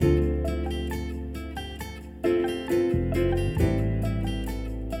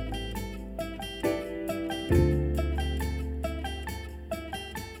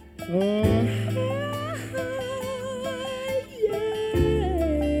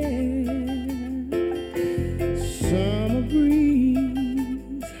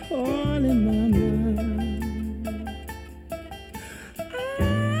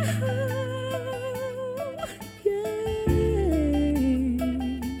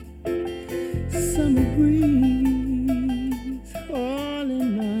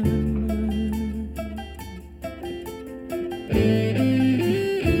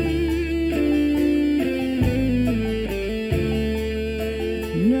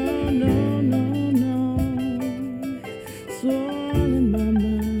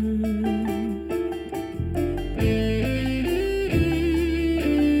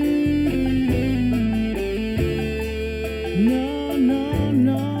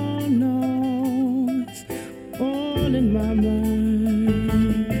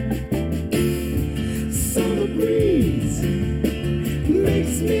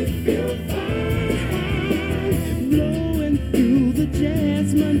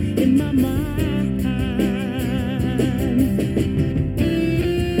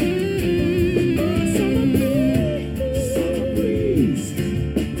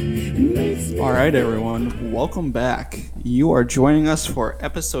right, everyone. Welcome back. You are joining us for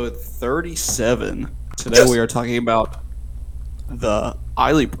episode 37. Today we are talking about the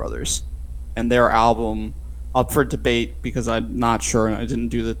Isley Brothers and their album up for debate because I'm not sure and I didn't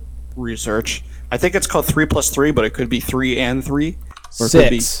do the research. I think it's called 3+3, but it could be 3 and 3. Or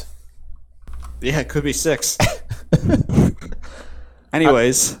six. It could be 6.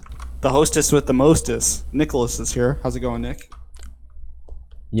 Anyways, the hostess with the mostest, Nicholas, is here. How's it going, Nick?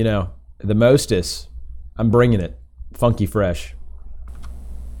 You know, the mostest. I'm bringing it. Funky fresh.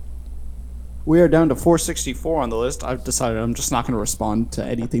 We are down to 464 on the list. I've decided I'm just not going to respond to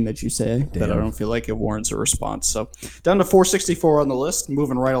anything that you say that I don't feel like it warrants a response. So down to 464 on the list,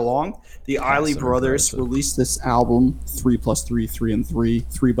 moving right along. The Isley Brothers released this album, 3+3, 3 and 3,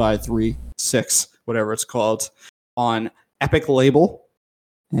 3x3, 6, whatever it's called, on Epic label.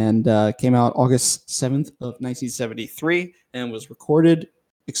 And came out August 7th of 1973 and was recorded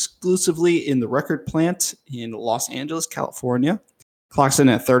exclusively in the record plant in Los Angeles, California. Clocks in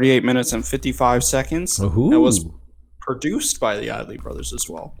at 38 minutes and 55 seconds. Ooh. It was produced by the Isley Brothers as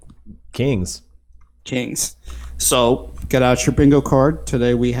well. Kings. So get out your bingo card.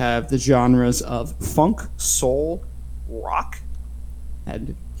 Today we have the genres of funk, soul, rock,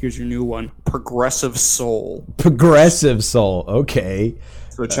 and here's your new one, progressive soul. Progressive soul. Okay.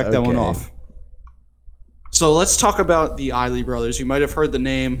 So check that one off. So let's talk about the Isley Brothers. You might have heard the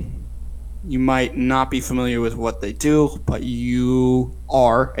name. You might not be familiar with what they do, but you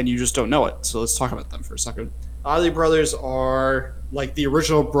are, and you just don't know it. So let's talk about them for a second. Isley Brothers are like the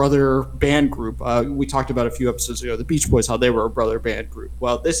original brother band group. We talked about a few episodes ago, the Beach Boys, how they were a brother band group.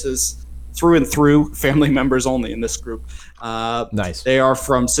 Well, this is through and through family members only in this group. Nice. They are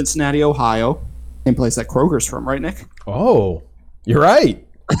from Cincinnati, Ohio, same place that Kroger's from, right, Nick? Oh, you're right.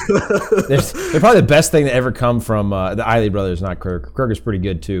 They're probably the best thing to ever come from the Isley Brothers, not Kroger. Kroger's pretty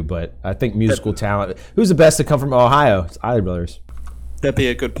good too, but I think musical talent. Who's the best to come from Ohio? It's Isley Brothers. That'd be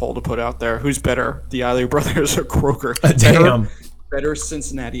a good poll to put out there. Who's better, the Isley Brothers or Kroger? Damn. Better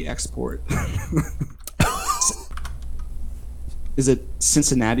Cincinnati export. Is it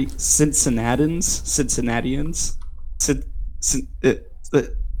Cincinnati? Cincinnatians? Is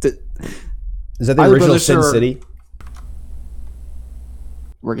that the original Sin City?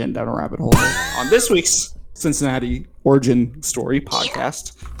 We're getting down a rabbit hole on this week's Cincinnati Origin Story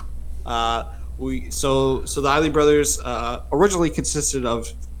podcast. So the Isley Brothers originally consisted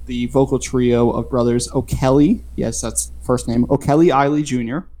of the vocal trio of brothers O'Kelly, yes, that's first name, O'Kelly Isley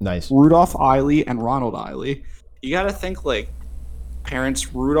Jr., nice, Rudolph Isley, and Ronald Isley. You got to think like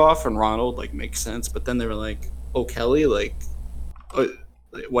parents Rudolph and Ronald like makes sense, but then they were like O'Kelly, like.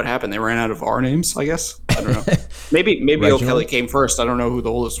 What happened? They ran out of R names, I guess. I don't know. Maybe O'Kelly came first. I don't know who the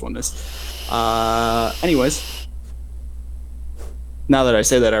oldest one is. Anyways, now that I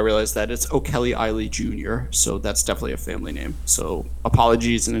say that, I realize that it's O'Kelly Isley Jr., so that's definitely a family name. So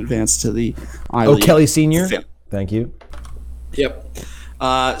apologies in advance to the Isley O'Kelly Sr. Thank you. Yep.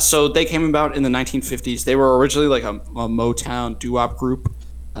 So they came about in the 1950s. They were originally like a Motown doo-wop group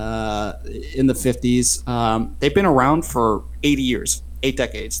in the 50s. They've been around for 80 years. 8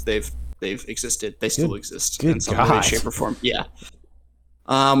 decades they've existed. They still exist in some way, shape, or form. Yeah.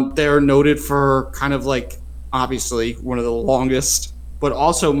 They're noted for kind of like obviously one of the longest, but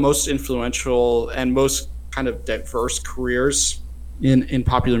also most influential and most kind of diverse careers in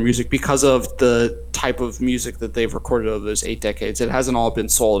popular music because of the type of music that they've recorded over those 8 decades. It hasn't all been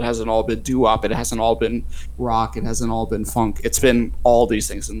soul. It hasn't all been doo-wop. It hasn't all been rock. It hasn't all been funk. It's been all these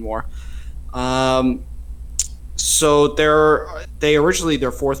things and more. So they originally,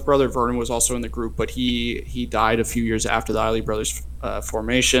 their fourth brother Vernon was also in the group, but he died a few years after the Isley Brothers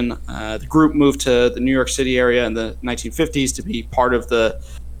formation. The group moved to the New York City area in the 1950s to be part of the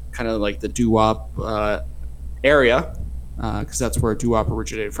kind of like the doo-wop area, because that's where doo-wop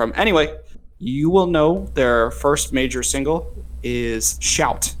originated from. Anyway, you will know their first major single is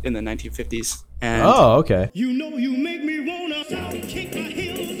 "Shout" in the 1950s. And oh, okay. You know you make me wanna shout, kick my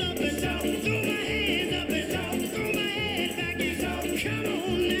heels up and shout, throw my hands up and shout, throw my head back and shout. Come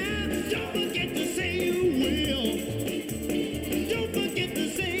on now, don't forget to say you will. Don't forget to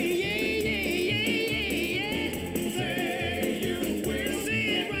say yeah. Say you will. Say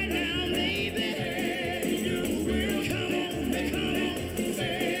it right now, baby. Say you will. Come on.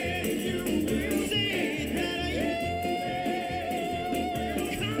 Say you will. Say it better.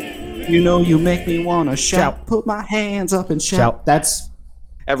 you know you make me want to shout, put my hands up and shout. That's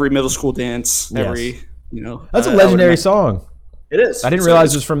every middle school dance. Yes. Every, you know. That's a legendary song. It is. I didn't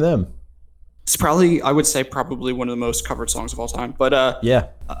realize it was from them. It's probably, I would say, probably one of the most covered songs of all time. But Yeah.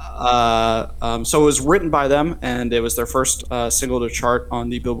 so it was written by them, and it was their first single to chart on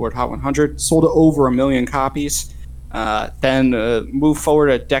the Billboard Hot 100. Sold over 1 million copies. Then moved forward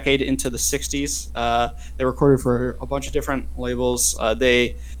a decade into the 60s. They recorded for a bunch of different labels.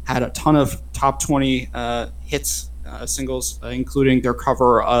 They had a ton of top 20 hits, singles, including their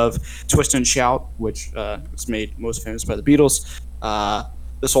cover of Twist and Shout, which was made most famous by the Beatles.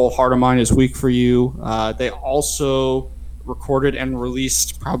 This Old Heart of Mine Is Weak for You. They also recorded and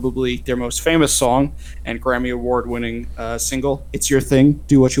released probably their most famous song and Grammy Award winning single, It's Your Thing,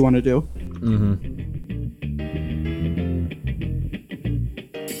 Do What You Want to Do.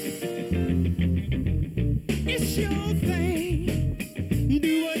 It's your thing.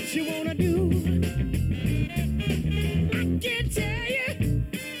 Do what you wanna do. I can't tell you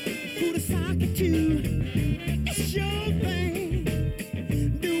who to sock it to. It's your thing.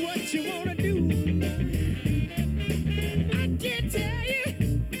 Do what you wanna do. I can't tell you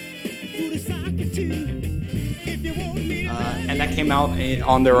who to sock it to. If you want me to. And that came out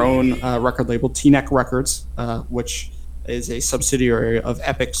on their own record label, T-Neck Records, which is a subsidiary of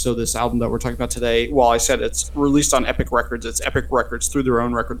Epic. So this album that we're talking about today, while I said it's released on Epic Records, it's Epic Records through their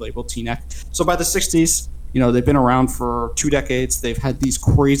own record label, T-Neck. So by the 60s, they've been around for 2 decades. They've had these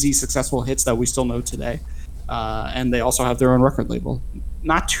crazy successful hits that we still know today. And they also have their own record label.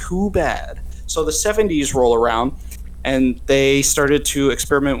 Not too bad. So the 70s roll around, and they started to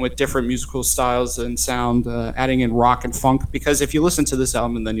experiment with different musical styles and sound, adding in rock and funk. Because if you listen to this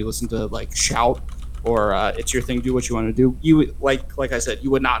album and then you listen to like Shout or It's Your Thing, Do What You Want to Do, you like I said,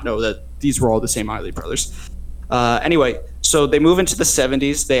 you would not know that these were all the same Isley Brothers. Anyway, so they move into the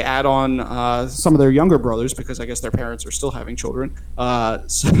 70s. They add on some of their younger brothers because I guess their parents are still having children.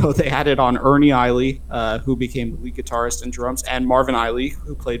 So they added on Ernie Isley, who became the lead guitarist and drums, and Marvin Isley,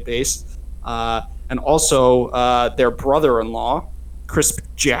 who played bass, and also their brother-in-law, Chris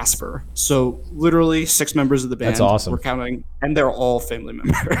Jasper. So literally 6 members of the band. That's awesome. We're counting, and they're all family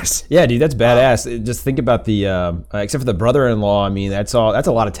members. Yeah, dude, that's badass. Just think about the except for the brother-in-law. I mean, that's a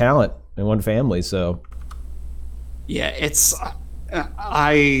lot of talent in one family. So Yeah, it's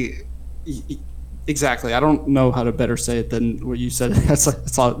exactly. I don't know how to better say it than what you said.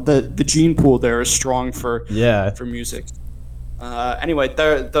 It's all, the gene pool there is strong for music. Anyway,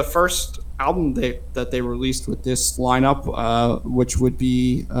 the first album that they released with this lineup, which would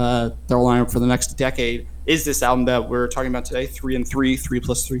be their lineup for the next decade, is this album that we're talking about today, 3 and 3, 3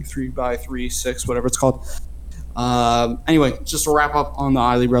 plus 3, 3 by 3, 6, whatever it's called. Anyway, just to wrap up on the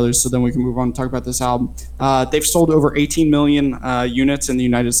Isley Brothers, so then we can move on and talk about this album. They've sold over 18 million units in the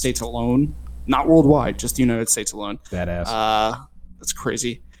United States alone, not worldwide, just the United States alone. badass. That's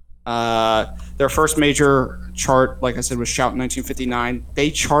crazy. Their first major chart, like I said, was Shout in 1959.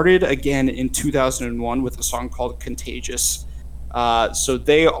 They charted again in 2001 with a song called Contagious. So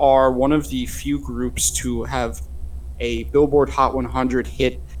they are one of the few groups to have a Billboard Hot 100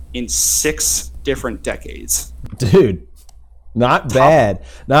 hit in 6 different decades. Dude, not bad.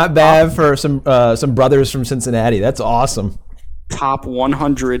 Not bad for some brothers from Cincinnati. That's awesome. Top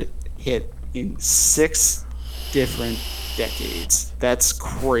 100 hit in 6 different decades. That's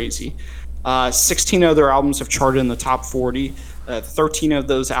crazy. 16 of their albums have charted in the top 40. 13 of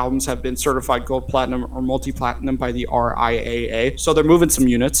those albums have been certified gold, platinum, or multi-platinum by the RIAA. So they're moving some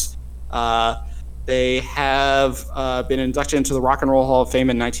units. They have been inducted into the Rock and Roll Hall of Fame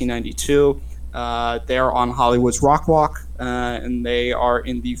in 1992. They are on Hollywood's Rock Walk, and they are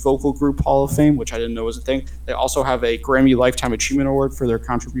in the Vocal Group Hall of Fame, which I didn't know was a thing. They also have a Grammy Lifetime Achievement Award for their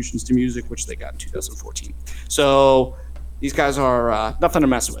contributions to music, which they got in 2014. So these guys are nothing to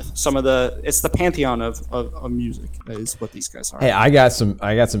mess with. It's the pantheon of music is what these guys are. Hey, I got some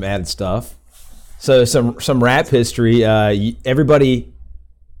added stuff. So some rap history. Everybody,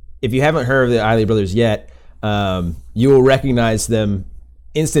 if you haven't heard of the Isley Brothers yet, you will recognize them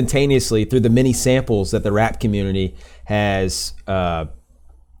instantaneously through the many samples that the rap community has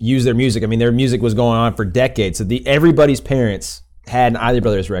used their music. I mean, their music was going on for decades. So everybody's parents had an Isley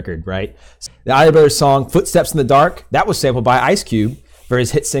Brothers record, right? The Isley Brothers song "Footsteps in the Dark" that was sampled by Ice Cube for his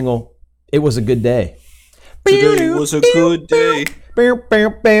hit single "It Was a Good Day." Today was a good day. I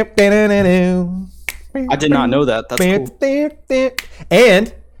did not know that. That's cool.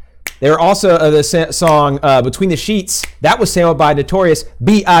 And they were also the song "Between the Sheets" that was sampled by Notorious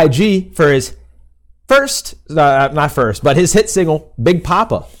B.I.G. for his not first, but his hit single "Big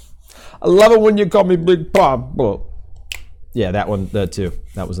Papa." I love it when you call me Big Papa. Yeah, that one too.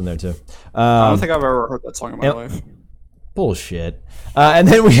 That was in there too. I don't think I've ever heard that song in my life. Bullshit. And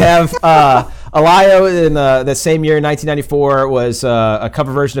then we have Alayo in the same year, 1994, was a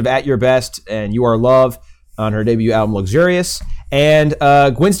cover version of At Your Best and You Are Love on her debut album Luxurious. And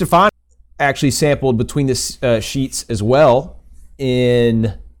Gwen Stefani actually sampled Between the Sheets as well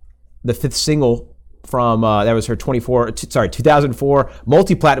in the fifth single from, that was her 2004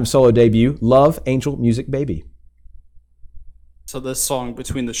 multi-platinum solo debut, Love, Angel, Music, Baby. So this song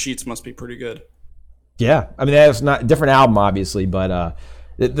Between the Sheets must be pretty good. Yeah, I mean that's not a different album, obviously, but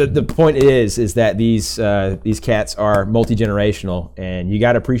the point is that these cats are multi-generational, and you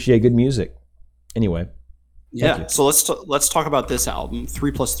got to appreciate good music. Anyway, yeah. So let's talk about this album: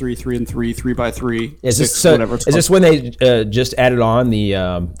 3+3, 3 and 3, 3x3. Is this 6, so? Whatever it's Is this called. when they just added on the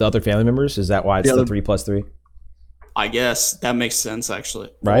other family members? Is that why it's the 3+3? I guess that makes sense, actually.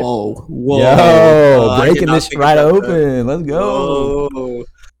 Right? Whoa! Yo, I did breaking not this think right about that. open. Let's go. Whoa.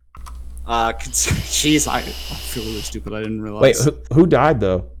 Jeez, I feel really stupid. I didn't realize. Wait, who died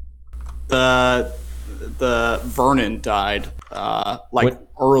though? The Vernon died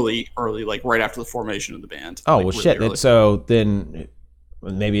early, like right after the formation of the band. Oh like, well, really shit. early. So then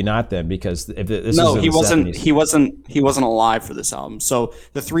maybe not then, because if this No, is in he the wasn't. 70s. He wasn't alive for this album. So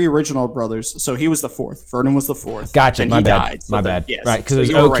the three original brothers. So he was the fourth. Vernon was the fourth. Gotcha. and My he bad. died. So My then- bad. yes. Right, because So it was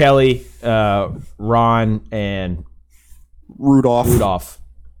you were right. O'Kelly, Ron, and Rudolph. Rudolph.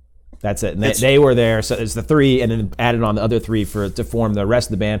 That's it. And It's- they were there, so it's the three, and then added on the other three to form the rest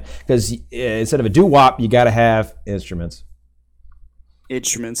of the band. Because instead of a doo-wop, you got to have instruments.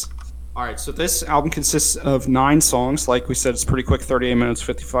 Instruments. All right, so this album consists of 9 songs. Like we said, it's pretty quick, 38 minutes,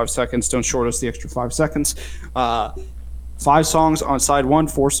 55 seconds. Don't short us the extra 5 seconds. 5 songs on side 1,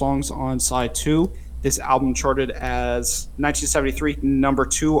 4 songs on side 2. This album charted as 1973 number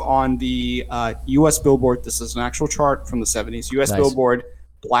 2 on the U.S. Billboard. This is an actual chart from the 70s. U.S. Nice. Billboard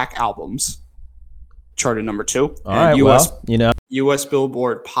Black Albums charted number 2. All right, U.S. well, U.S.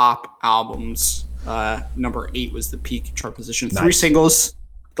 Billboard Pop Albums, number 8 was the peak chart position. 3 Nice. singles: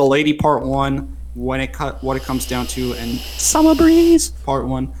 "The Lady" Part 1, "What It Comes Down To," and "Summer Breeze" Part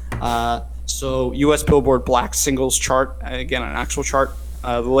 1. So U.S. Billboard Black Singles chart, again an actual chart.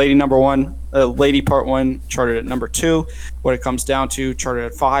 The Lady number 1, Lady Part 1 charted at number 2. "What It Comes Down To" charted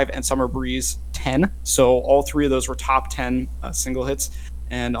at 5, and "Summer Breeze" 10. So all 3 of those were top 10 single hits.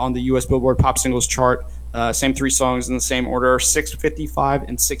 And on the U.S. Billboard Pop Singles chart, same 3 songs in the same order, 6, 55,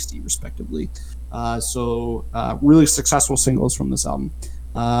 and 60 respectively. So really successful singles from this album.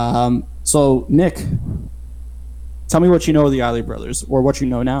 So Nick, tell me what you know of the Isley Brothers, or what you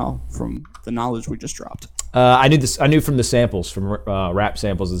know now from the knowledge we just dropped. I knew from the samples, from rap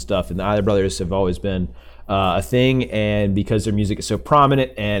samples and stuff, and the Isley Brothers have always been a thing. And because their music is so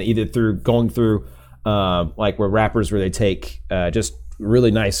prominent, and either through going through like where rappers where they take just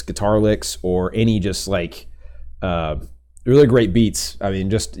really nice guitar licks, or any just like really great beats. I mean,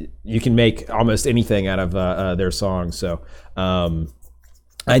 just you can make almost anything out of their songs. So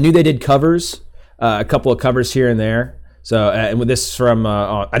I knew they did covers, a couple of covers here and there. So and with this from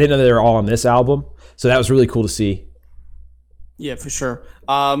I didn't know they were all on this album. So that was really cool to see. Yeah, for sure.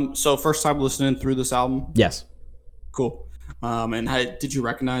 So first time listening through this album. Yes. Cool. And did you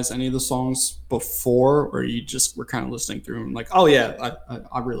recognize any of the songs before, or you just were kind of listening through and like, oh yeah,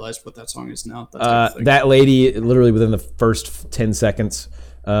 I realized what that song is now. That type of thing. That lady, literally within the first 10 seconds,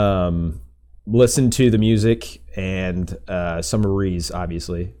 listened to the music and Summer Breeze,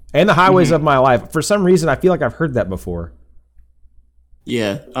 obviously, and The Highways of My Life. For some reason, I feel like I've heard that before.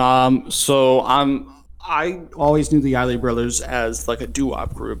 Yeah. So I always knew the Isley Brothers as like a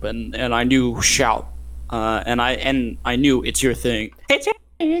doo-wop group, and I knew Shout, and I knew It's Your Thing. It's your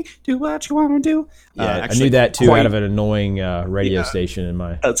thing. Do what you want to do. Yeah, I knew that too out of an annoying radio station in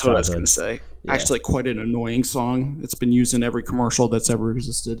my That's what I was childhood. going to say. Yeah. Actually, quite an annoying song. It's been used in every commercial that's ever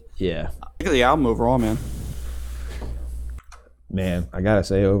existed. Yeah. Look at the album overall, man. Man, I gotta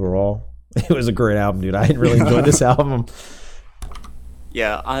say, overall, it was a great album, dude. I really enjoyed this album.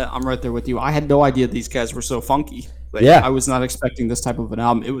 Yeah, I'm right there with you. I had no idea these guys were so funky. Like, Yeah. I was not expecting this type of an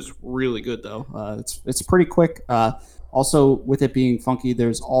album. It was really good though. It's pretty quick. Also, with it being funky,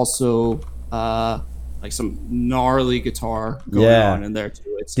 there's also like some gnarly guitar going Yeah. on in there too.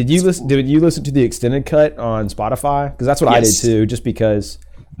 Did you listen to the extended cut on Spotify? Because that's what I did Yes. too. Just because,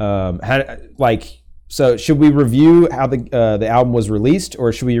 so should we review how the album was released,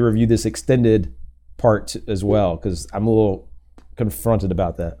 or should we review this extended part as well? Because I'm a little confronted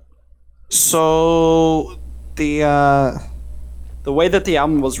about that. So the way that the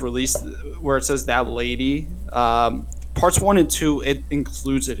album was released, where it says "That Lady," parts 1 and 2, it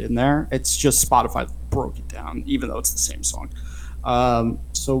includes it in there. It's just Spotify broke it down, even though it's the same song.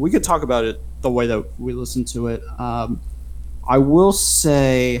 So we could talk about it the way that we listen to it. I will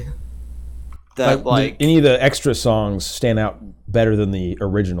say that like any of the extra songs stand out better than the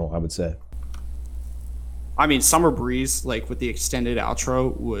original, I would say. I mean, Summer Breeze, like with the extended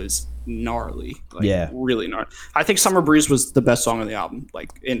outro, was gnarly. Like, Yeah. really gnarly. I think Summer Breeze was the best song on the album,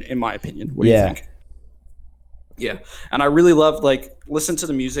 like in my opinion. What do you think? Yeah, and I really love like listen to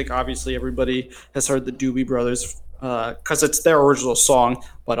the music. Obviously, everybody has heard the Doobie Brothers because it's their original song.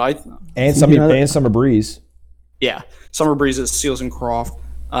 But and Summer Breeze. Yeah, Summer Breeze is Seals and Croft.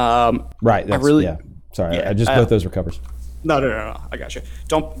 Right. That's, yeah. Sorry, yeah, I just both those were covers. No. I got you.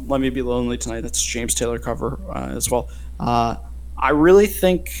 Don't Let Me Be Lonely Tonight. That's James Taylor cover as well. I really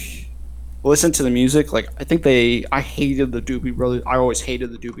think listen to the music. Like I hated the Doobie Brothers. I always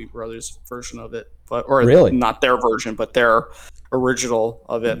hated the Doobie Brothers version of it, or really not their version, but their original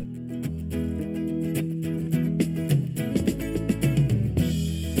of it.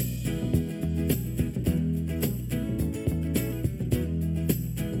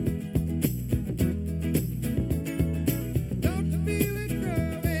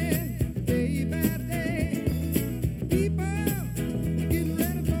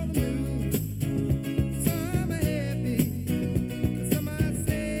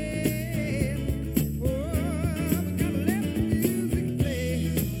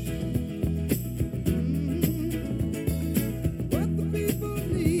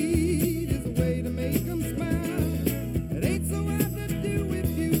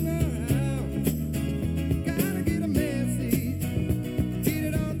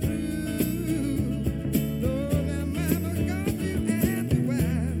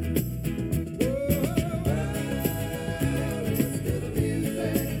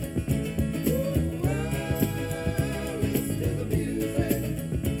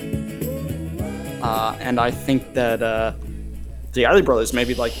 And I think that the Isley Brothers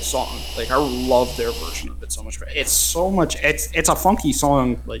maybe like the song. Like I love their version of it so much. It's so much. It's a funky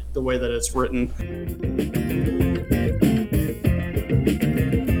song, like the way that it's written.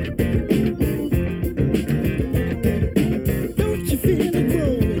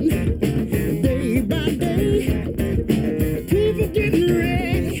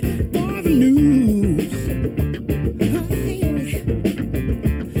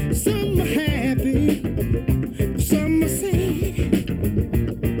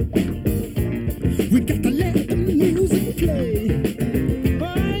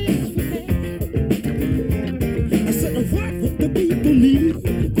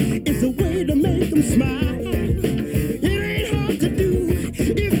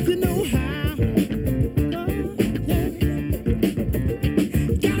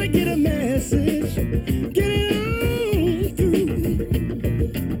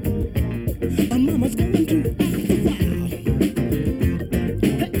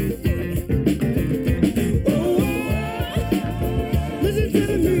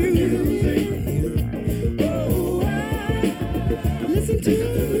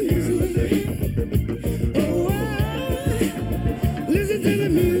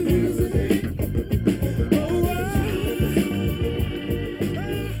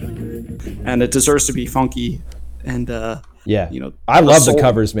 And it deserves to be funky, and yeah, you know, I love the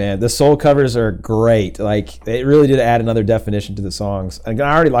covers, man. The soul covers are great. Like it really did add another definition to the songs. And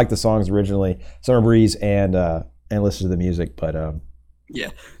I already liked the songs originally, Summer Breeze and listen to the music, but yeah,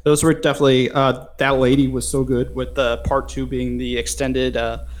 those were definitely That Lady was so good. With the part 2 being the extended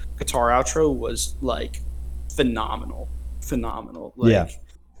guitar outro was like phenomenal. Like, yeah, it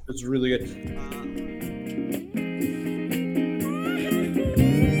was really good.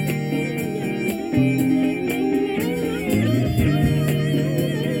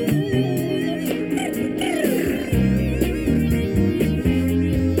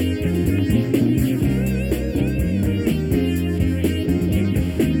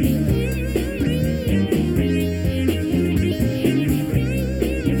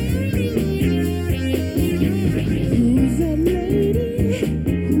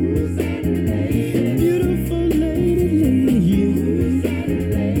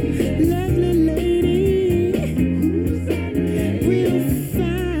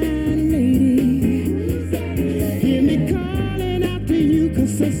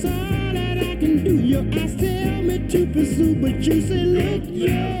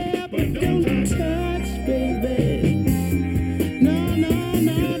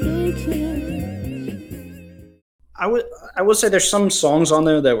 I would say there's some songs on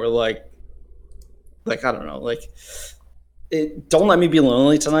there that were like I don't know, like Don't Let Me Be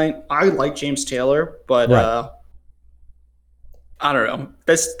Lonely Tonight. I like James Taylor, but right. I don't know.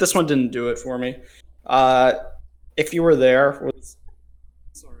 This one didn't do it for me. If You Were There was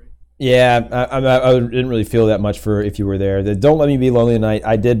sorry. Yeah, I didn't really feel that much for If You Were There. The Don't Let Me Be Lonely Tonight,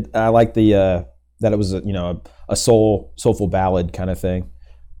 I did. I like the that it was a soulful ballad kind of thing.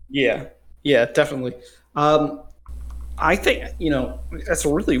 Yeah, yeah, definitely. I think that's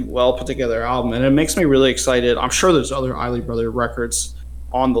a really well put together album, and it makes me really excited. I'm sure there's other Isley Brother records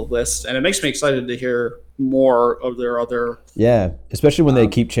on the list, and it makes me excited to hear more of their other. Yeah, especially when they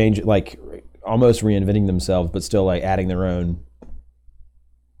keep changing, like almost reinventing themselves, but still like adding their own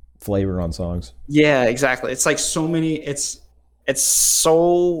flavor on songs. Yeah, exactly. It's like so many. It's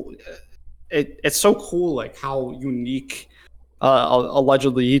so it's so cool, like how unique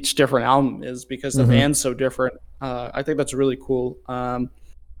allegedly each different album is because the band's so different. I think that's really cool.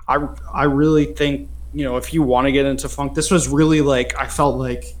 I really think if you want to get into funk, this was really like I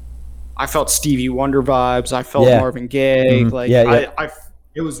felt Stevie Wonder vibes. I felt Marvin Gaye. Like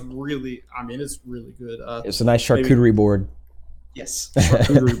it was really. I mean, it's really good. It's a nice charcuterie board. Yes,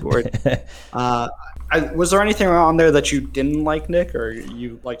 charcuterie board. Was there anything on there that you didn't like, Nick, or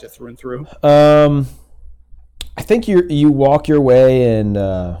you liked it through and through? I think you walk your way, and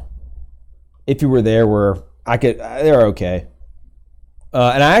If You Were There, they're okay.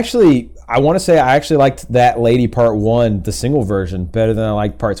 And I want to say I actually liked That Lady Part 1, the single version, better than I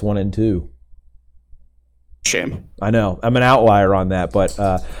liked parts 1 and 2. Shame. I know. I'm an outlier on that, but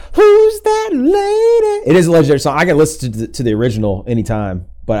Who's That Lady? It is a legendary song. I can listen to the original anytime,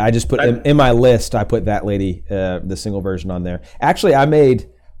 but I just put in my list, I put That Lady, the single version on there. Actually, I made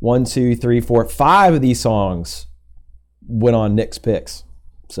 1, 2, 3, 4, 5 of these songs went on Nick's picks.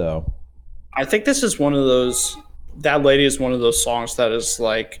 So I think this is one of those. That Lady is one of those songs that is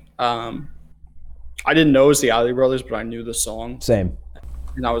like, I didn't know it was the Isley Brothers, but I knew the song. Same.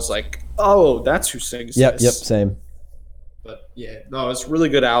 And I was like, oh, that's who sings Yep, this. yep, same. But yeah, no, it's a really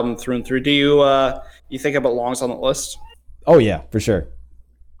good album through and through. Do you think it belongs on the list? Oh yeah, for sure.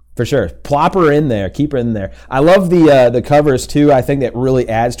 For sure. Plop her in there. Keep her in there. I love the covers too. I think that really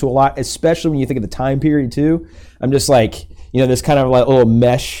adds to a lot, especially when you think of the time period too. I'm just like, this kind of like little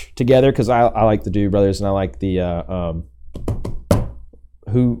mesh together because I like the Doobie Brothers and I like the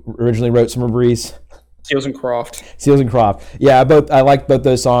who originally wrote Summer Breeze. Seals and Croft. Seals and Croft. Yeah, I like both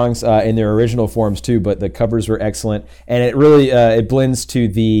those songs in their original forms too, but the covers were excellent. And it really it blends to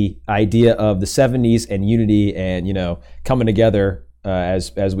the idea of the 70s and unity and, coming together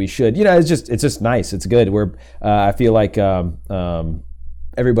as we should. It's just nice. It's good. I feel like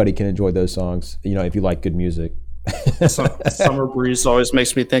everybody can enjoy those songs, if you like good music. Summer Breeze always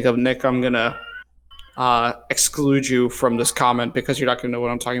makes me think of Nick. I'm going to exclude you from this comment because you're not going to know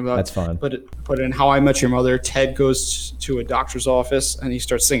what I'm talking about. That's fine. But in How I Met Your Mother, Ted goes to a doctor's office and he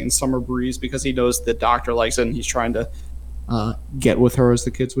starts singing Summer Breeze because he knows the doctor likes it and he's trying to get with her, as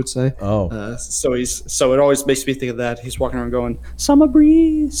the kids would say. Oh. So it always makes me think of that. He's walking around going, Summer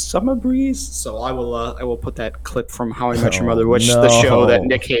Breeze, Summer Breeze. So I will put that clip from How I Met Your Mother, which the show that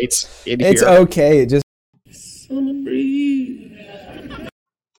Nick hates, in it's here. Okay. It just Summer breeze.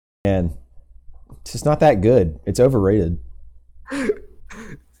 Man, it's just not that good. It's overrated.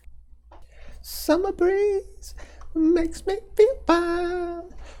 Summer breeze makes me feel fine.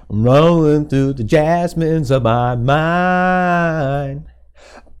 I'm rolling through the jasmines of my mind.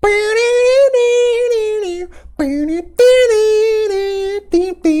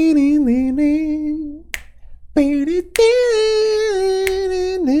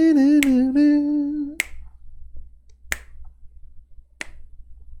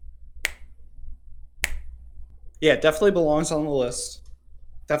 Yeah, definitely belongs on the list.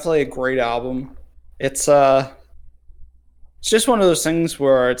 Definitely a great album. It's just one of those things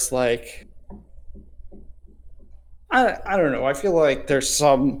where it's like I don't know. I feel like there's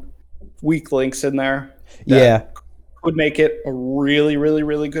some weak links in there that would make it a really, really,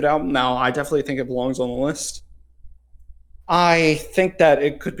 really good album. Now, I definitely think it belongs on the list. I think that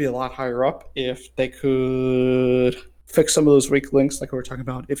it could be a lot higher up if they could fix some of those weak links, like we were talking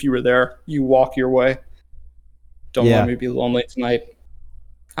about. If You Were There, You Walk Your Way. Don't Let Me Be Lonely Tonight.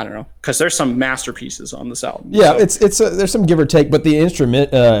 I don't know, because there's some masterpieces on this album. Yeah, so. it's there's some give or take, but the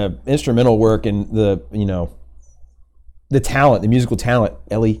instrumental work and the talent, the musical talent,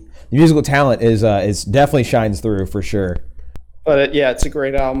 the musical talent is definitely shines through for sure. But it's a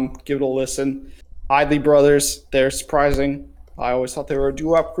great album. Give it a listen. Isley Brothers, they're surprising. I always thought they were a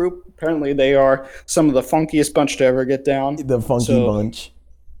doo-wop group. Apparently, they are some of the funkiest bunch to ever get down. The funky bunch.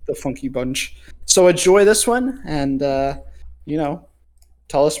 The funky bunch. So enjoy this one, and tell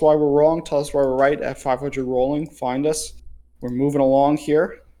us why we're wrong. Tell us why we're right at 500 Rolling. Find us. We're moving along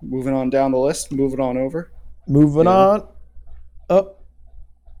here. Moving on down the list. Moving on over. Moving on up.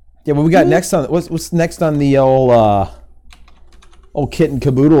 Yeah, what we got next on? What's next on the old old kit and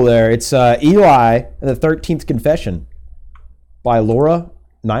caboodle there. It's Eli and the 13th Confession by Laura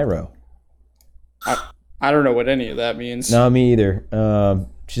Nyro. I don't know what any of that means. No, me either.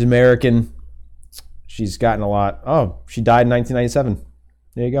 She's American. She's gotten a lot. Oh, she died in 1997.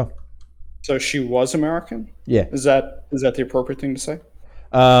 There you go. So she was American? Yeah. Is that the appropriate thing to say?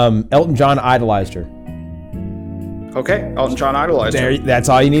 Elton John idolized her. Okay, Elton John idolized her. That's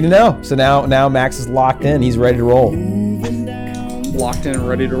all you need to know. So now Max is locked in. He's ready to roll. Locked in and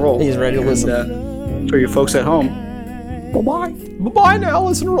ready to roll. He's ready to listen. And, for you folks at home, bye-bye. Bye-bye now.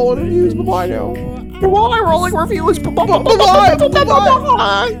 Listen to rolling reviews. Bye-bye now. Bye-bye, rolling reviews. Bye-bye. Bye-bye.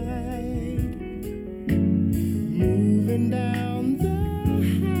 Bye-bye.